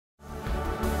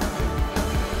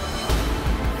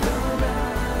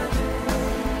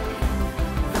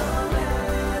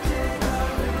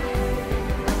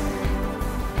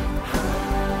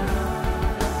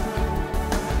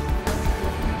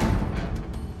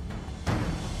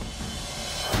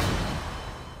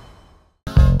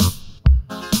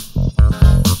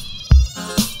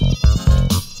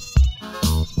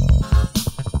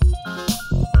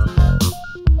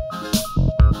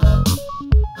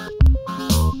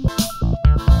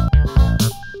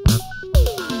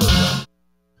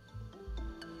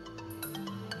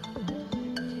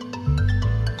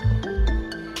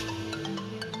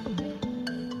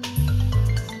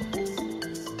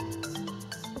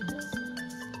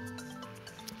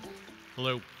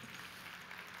Hello.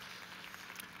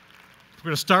 We're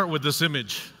going to start with this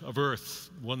image of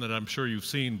Earth, one that I'm sure you've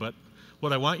seen, but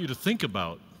what I want you to think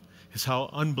about is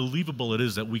how unbelievable it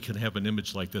is that we can have an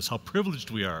image like this, how privileged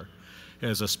we are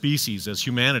as a species, as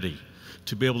humanity,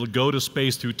 to be able to go to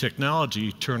space through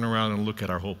technology, turn around and look at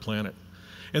our whole planet.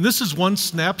 And this is one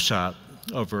snapshot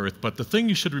of Earth, but the thing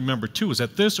you should remember too is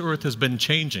that this Earth has been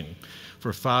changing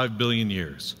for 5 billion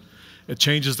years. It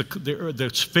changes,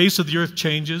 the face of the Earth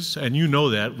changes, and you know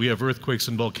that. We have earthquakes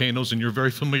and volcanoes, and you're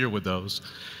very familiar with those.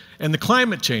 And the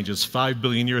climate changes 5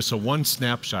 billion years, so one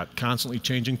snapshot, constantly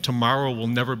changing. Tomorrow will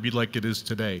never be like it is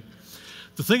today.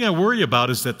 The thing I worry about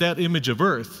is that that image of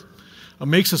Earth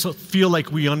makes us feel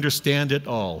like we understand it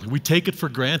all. We take it for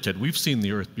granted. We've seen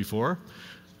the Earth before.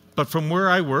 But from where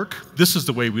I work, this is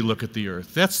the way we look at the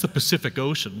Earth. That's the Pacific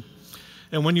Ocean.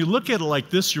 And when you look at it like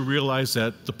this, you realize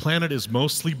that the planet is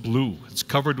mostly blue. It's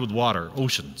covered with water,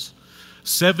 oceans.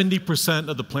 70%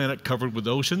 of the planet covered with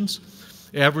oceans.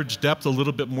 Average depth a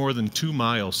little bit more than 2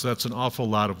 miles, so that's an awful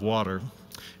lot of water.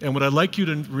 And what I'd like you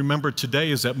to remember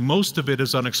today is that most of it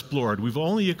is unexplored. We've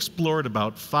only explored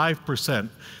about 5%,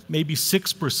 maybe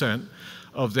 6%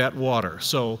 of that water.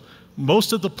 So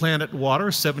most of the planet water,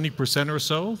 70% or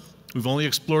so, we've only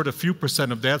explored a few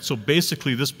percent of that, so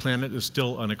basically this planet is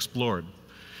still unexplored.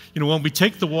 You know, when we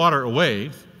take the water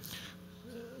away,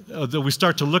 we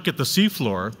start to look at the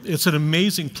seafloor, it's an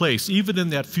amazing place. Even in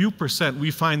that few percent,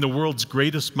 we find the world's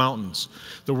greatest mountains,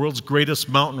 the world's greatest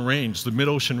mountain range, the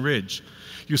mid-ocean ridge.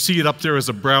 You see it up there as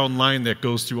a brown line that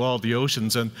goes through all the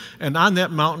oceans, and on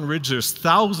that mountain ridge, there's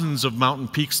thousands of mountain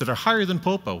peaks that are higher than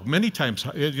Popo, many times,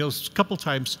 a couple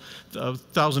times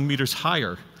 1,000 meters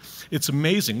higher. It's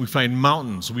amazing. We find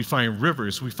mountains, we find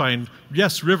rivers, we find,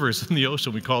 yes, rivers in the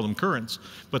ocean, we call them currents,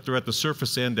 but they're at the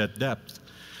surface and at depth.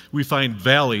 We find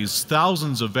valleys,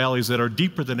 thousands of valleys that are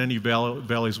deeper than any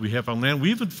valleys we have on land.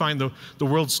 We even find the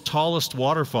world's tallest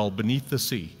waterfall beneath the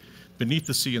sea in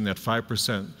that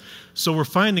 5%. So we're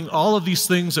finding all of these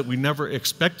things that we never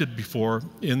expected before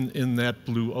in that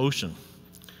blue ocean.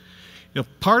 You know,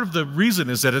 part of the reason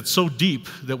is that it's so deep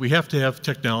that we have to have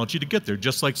technology to get there.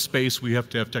 Just like space, we have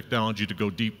to have technology to go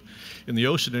deep in the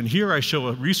ocean. And here I show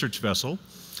a research vessel,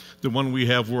 the one we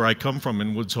have where I come from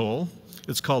in Woods Hole.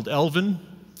 It's called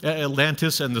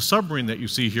Atlantis, and the submarine that you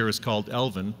see here is called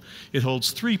Elvin. It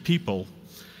holds 3 people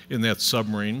in that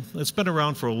submarine. It's been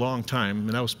around for a long time,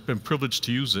 and I've been privileged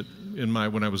to use it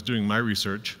when I was doing my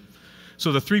research.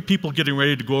 So the 3 people getting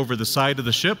ready to go over the side of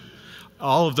the ship,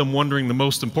 all of them wondering the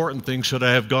most important thing, should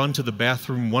I have gone to the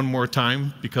bathroom one more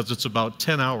time? Because it's about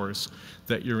 10 hours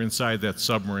that you're inside that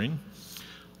submarine.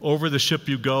 Over the ship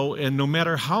you go, and no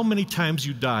matter how many times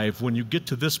you dive, when you get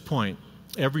to this point,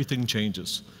 everything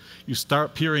changes. You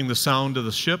start hearing the sound of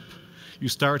the ship, you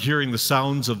start hearing the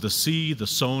sounds of the sea, the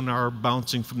sonar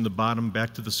bouncing from the bottom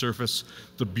back to the surface,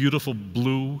 the beautiful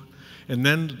blue, and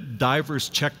then divers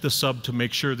check the sub to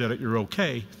make sure that you're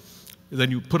okay. Then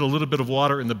you put a little bit of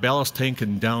water in the ballast tank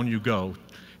and down you go.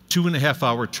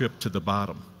 2.5-hour trip to the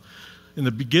bottom. In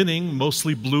the beginning,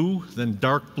 mostly blue, then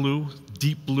dark blue,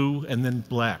 deep blue, and then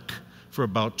black for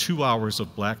about 2 hours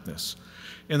of blackness.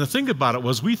 And the thing about it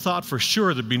was we thought for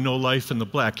sure there'd be no life in the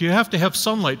black. You have to have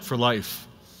sunlight for life.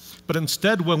 But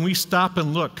instead, when we stop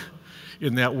and look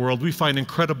in that world, we find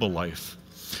incredible life.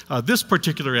 This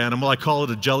particular animal, I call it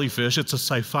a jellyfish. It's a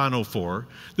siphonophore.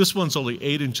 This one's only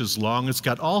 8 inches long. It's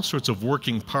got all sorts of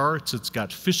working parts. It's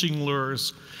got fishing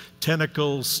lures,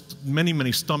 tentacles, many,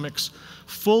 many stomachs.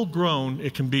 Full grown,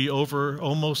 it can be over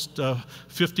almost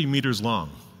 50 meters long.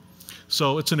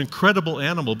 So it's an incredible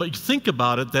animal. But you think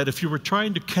about it, that if you were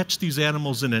trying to catch these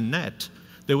animals in a net,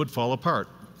 they would fall apart.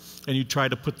 And you try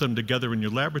to put them together in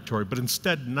your laboratory. But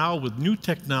instead, now with new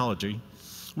technology,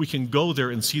 we can go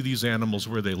there and see these animals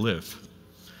where they live.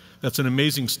 That's an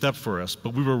amazing step for us,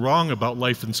 but we were wrong about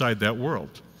life inside that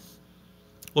world.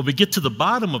 When we get to the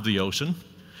bottom of the ocean,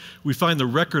 we find the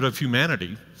record of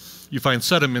humanity. You find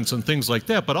sediments and things like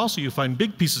that, but also you find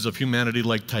big pieces of humanity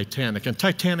like Titanic. And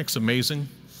Titanic's amazing.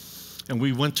 And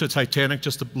we went to Titanic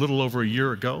just a little over a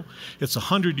year ago. It's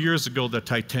 100 years ago that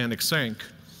Titanic sank.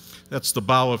 That's the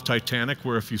bow of Titanic,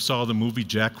 where if you saw the movie,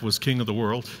 Jack was king of the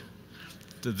world,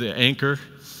 the anchor.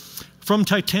 From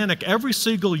Titanic, every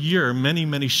single year, many,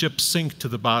 many ships sink to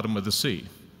the bottom of the sea.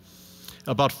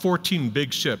 About 14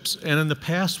 big ships. And in the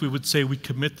past, we would say we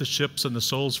commit the ships and the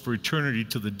souls for eternity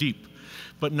to the deep.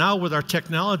 But now with our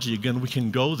technology, again, we can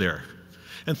go there.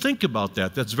 And think about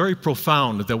that. That's very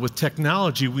profound, that with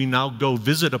technology, we now go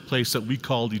visit a place that we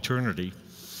called eternity.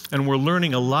 And we're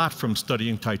learning a lot from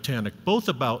studying Titanic, both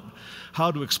about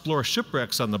how to explore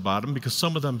shipwrecks on the bottom, because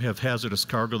some of them have hazardous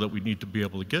cargo that we need to be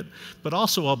able to get, but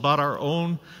also about our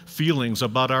own feelings,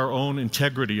 about our own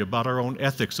integrity, about our own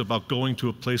ethics, about going to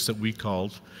a place that we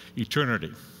called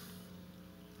eternity.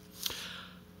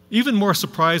 Even more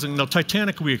surprising, now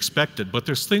Titanic we expected, but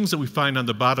there's things that we find on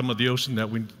the bottom of the ocean that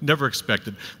we never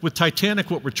expected. With Titanic,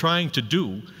 what we're trying to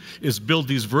do is build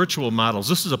these virtual models.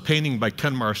 This is a painting by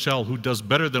Ken Marcel, who does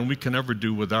better than we can ever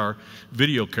do with our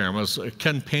video cameras.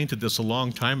 Ken painted this a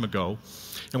long time ago,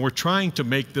 and we're trying to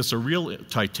make this a real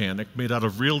Titanic made out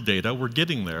of real data. We're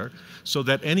getting there so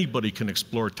that anybody can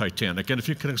explore Titanic. And if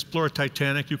you can explore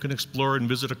Titanic, you can explore and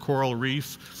visit a coral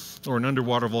reef, or an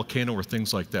underwater volcano, or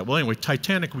things like that. Well, anyway,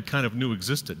 Titanic we kind of knew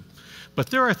existed. But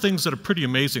there are things that are pretty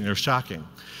amazing or shocking.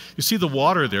 You see the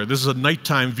water there. This is a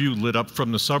nighttime view lit up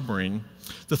from the submarine.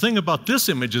 The thing about this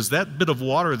image is that bit of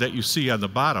water that you see on the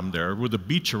bottom there, with the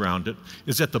beach around it,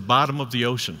 is at the bottom of the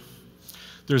ocean.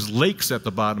 There's lakes at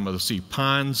the bottom of the sea,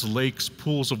 ponds, lakes,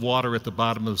 pools of water at the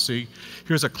bottom of the sea.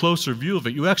 Here's a closer view of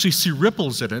it. You actually see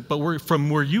ripples in it, but from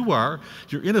where you are,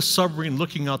 you're in a submarine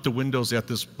looking out the windows at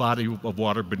this body of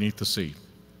water beneath the sea.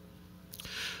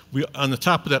 On the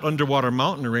top of that underwater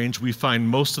mountain range, we find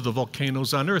most of the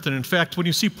volcanoes on Earth. And in fact, when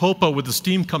you see Popo with the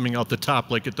steam coming out the top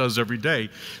like it does every day,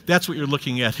 that's what you're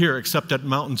looking at here, except that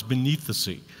mountain's beneath the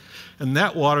sea. And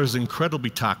that water is incredibly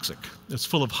toxic. It's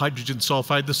full of hydrogen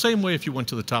sulfide, the same way if you went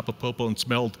to the top of Popo and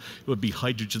smelled, it would be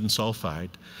hydrogen sulfide.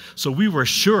 So we were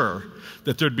sure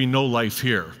that there'd be no life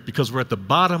here, because we're at the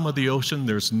bottom of the ocean,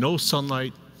 there's no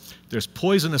sunlight, there's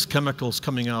poisonous chemicals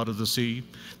coming out of the sea,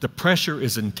 the pressure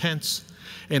is intense,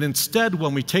 and instead,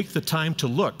 when we take the time to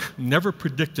look, never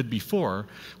predicted before,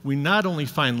 we not only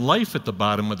find life at the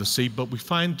bottom of the sea, but we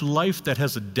find life that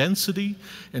has a density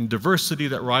and diversity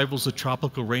that rivals the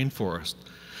tropical rainforest.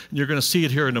 And you're going to see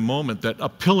it here in a moment, that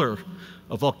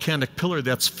a volcanic pillar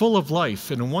that's full of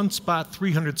life, and in one spot,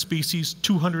 300 species,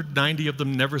 290 of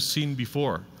them never seen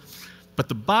before. But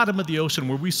the bottom of the ocean,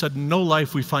 where we said no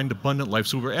life, we find abundant life.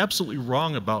 So we're absolutely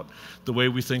wrong about the way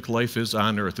we think life is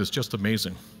on Earth. It's just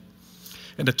amazing.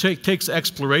 And it takes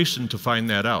exploration to find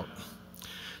that out.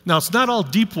 Now, it's not all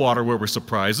deep water where we're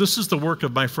surprised. This is the work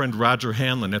of my friend Roger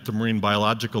Hanlon at the Marine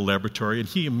Biological Laboratory, and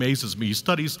he amazes me. He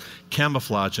studies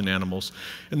camouflage in animals,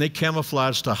 and they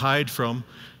camouflage to hide from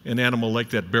an animal like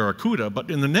that barracuda.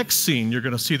 But in the next scene, you're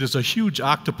going to see there's a huge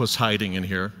octopus hiding in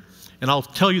here. And I'll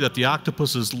tell you that the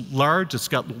octopus is large. It's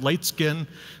got light skin,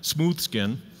 smooth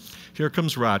skin. Here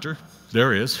comes Roger.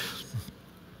 There he is.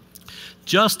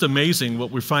 Just amazing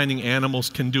what we're finding animals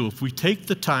can do. If we take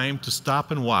the time to stop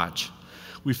and watch,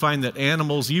 we find that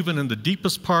animals, even in the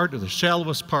deepest part or the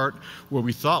shallowest part, where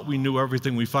we thought we knew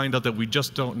everything, we find out that we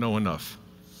just don't know enough.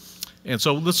 And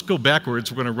so let's go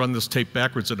backwards. We're going to run this tape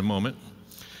backwards in a moment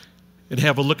and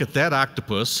have a look at that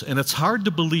octopus. And it's hard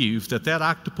to believe that that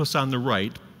octopus on the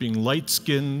right, being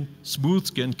light-skinned,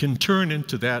 smooth-skinned, can turn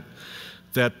into that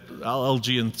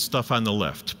algae and stuff on the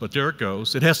left. But there it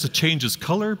goes. It has to change his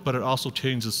color, but it also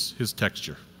changes his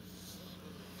texture.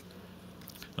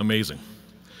 Amazing.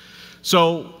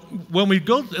 So when we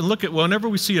go and look at, whenever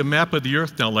we see a map of the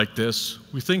Earth now like this,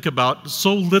 we think about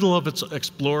so little of it's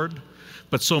explored,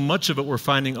 but so much of it we're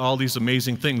finding all these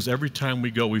amazing things. Every time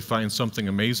we go, we find something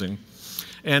amazing.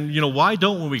 And, you know, why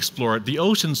don't we explore it? The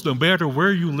oceans, no matter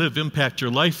where you live, impact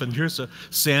your life. And here's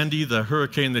Sandy, the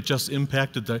hurricane that just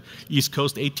impacted the East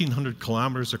Coast, 1,800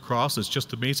 kilometers across. It's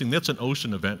just amazing. That's an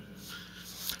ocean event.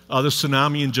 The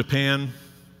tsunami in Japan.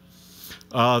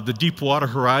 The Deepwater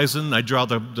Horizon. I draw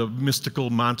the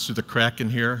mystical monster, the Kraken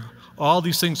here. All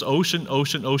these things, ocean,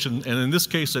 ocean, ocean. And in this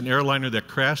case, an airliner that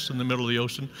crashed in the middle of the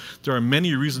ocean. There are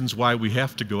many reasons why we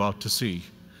have to go out to sea.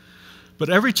 But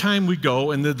every time we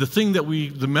go, and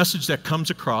the message that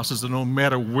comes across is that no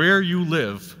matter where you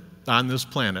live on this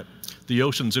planet, the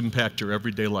oceans impact your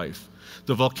everyday life.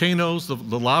 The volcanoes, the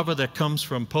lava that comes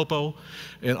from Popo,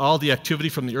 and all the activity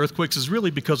from the earthquakes is really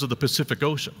because of the Pacific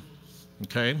Ocean,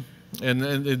 okay? And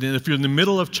if you're in the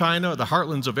middle of China, the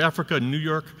heartlands of Africa, New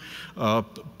York,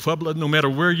 Puebla, no matter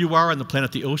where you are on the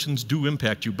planet, the oceans do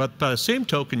impact you. But by the same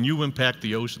token, you impact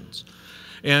the oceans.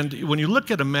 And when you look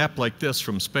at a map like this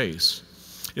from space,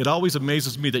 it always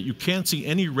amazes me that you can't see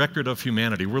any record of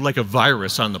humanity. We're like a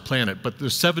virus on the planet, but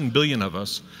there's 7 billion of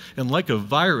us. And like a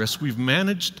virus, we've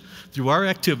managed, through our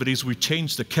activities, we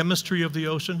changed the chemistry of the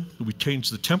ocean, we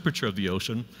changed the temperature of the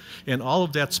ocean, and all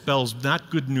of that spells not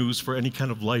good news for any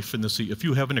kind of life in the sea. If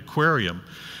you have an aquarium,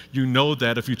 you know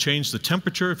that if you change the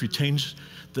temperature, if you change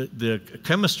the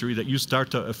chemistry, that you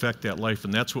start to affect that life,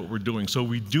 and that's what we're doing. So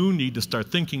we do need to start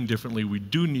thinking differently. We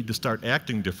do need to start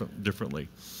acting differently.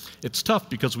 It's tough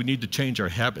because we need to change our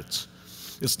habits.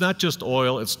 It's not just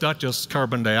oil, it's not just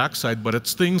carbon dioxide, but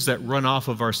it's things that run off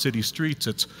of our city streets.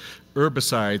 It's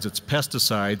herbicides, it's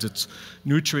pesticides, it's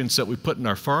nutrients that we put in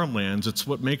our farmlands, it's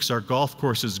what makes our golf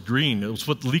courses green, it's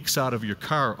what leaks out of your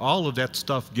car. All of that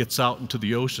stuff gets out into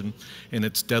the ocean, and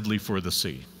it's deadly for the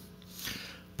sea.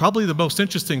 Probably the most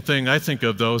interesting thing I think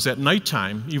of, though, is at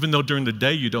nighttime, even though during the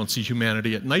day you don't see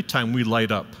humanity, at nighttime we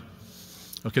light up.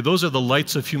 Okay, those are the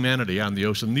lights of humanity on the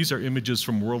ocean. These are images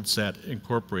from WorldSat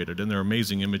Incorporated, and they're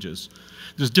amazing images.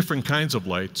 There's different kinds of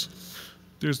lights.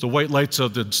 There's the white lights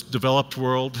of the developed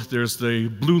world. There's the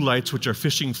blue lights, which are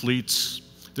fishing fleets.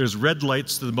 There's red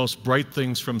lights, the most bright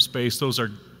things from space. Those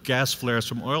are gas flares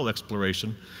from oil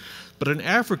exploration. But in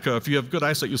Africa, if you have good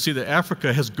eyesight, you'll see that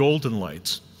Africa has golden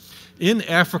lights. In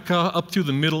Africa, up through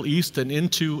the Middle East and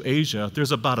into Asia,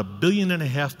 there's about 1.5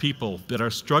 billion people that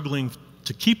are struggling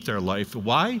to keep their life.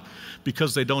 Why?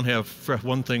 Because they don't have,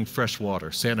 one thing, fresh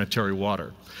water, sanitary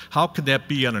water. How could that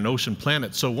be on an ocean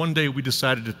planet? So one day we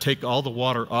decided to take all the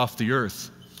water off the Earth.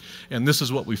 And this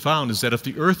is what we found, is that if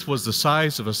the Earth was the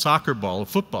size of a soccer ball, a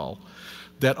football,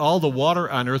 that all the water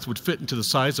on Earth would fit into the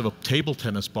size of a table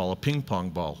tennis ball, a ping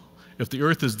pong ball. If the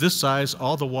Earth is this size,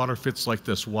 all the water fits like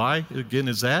this. Why, again,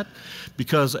 is that?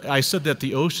 Because I said that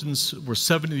the oceans were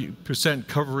 70%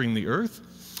 covering the Earth.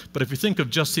 But if you think of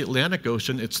just the Atlantic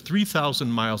Ocean, it's 3,000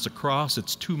 miles across,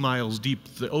 it's 2 miles deep.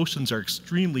 The oceans are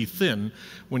extremely thin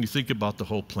when you think about the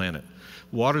whole planet.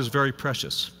 Water is very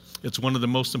precious. It's one of the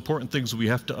most important things we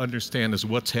have to understand is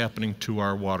what's happening to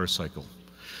our water cycle.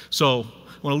 So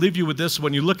I want to leave you with this.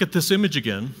 When you look at this image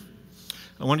again,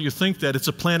 I want you to think that it's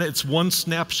a planet, it's one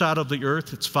snapshot of the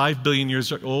Earth, it's 5 billion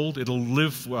years old, it'll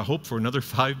live, I hope, for another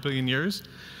 5 billion years.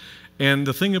 And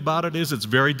the thing about it is it's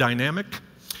very dynamic.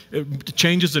 It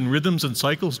changes in rhythms and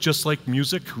cycles, just like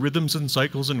music, rhythms and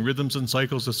cycles,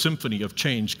 a symphony of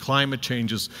change. Climate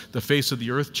changes, the face of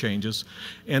the Earth changes.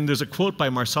 And there's a quote by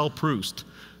Marcel Proust: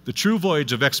 "The true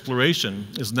voyage of exploration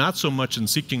is not so much in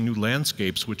seeking new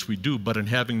landscapes, which we do, but in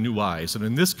having new eyes." And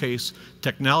in this case,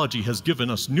 technology has given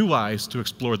us new eyes to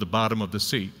explore the bottom of the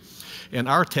sea. And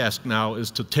our task now is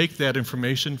to take that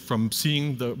information from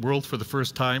seeing the world for the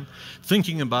first time,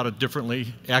 thinking about it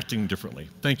differently, acting differently.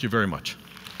 Thank you very much.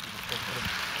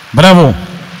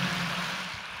 Bravo.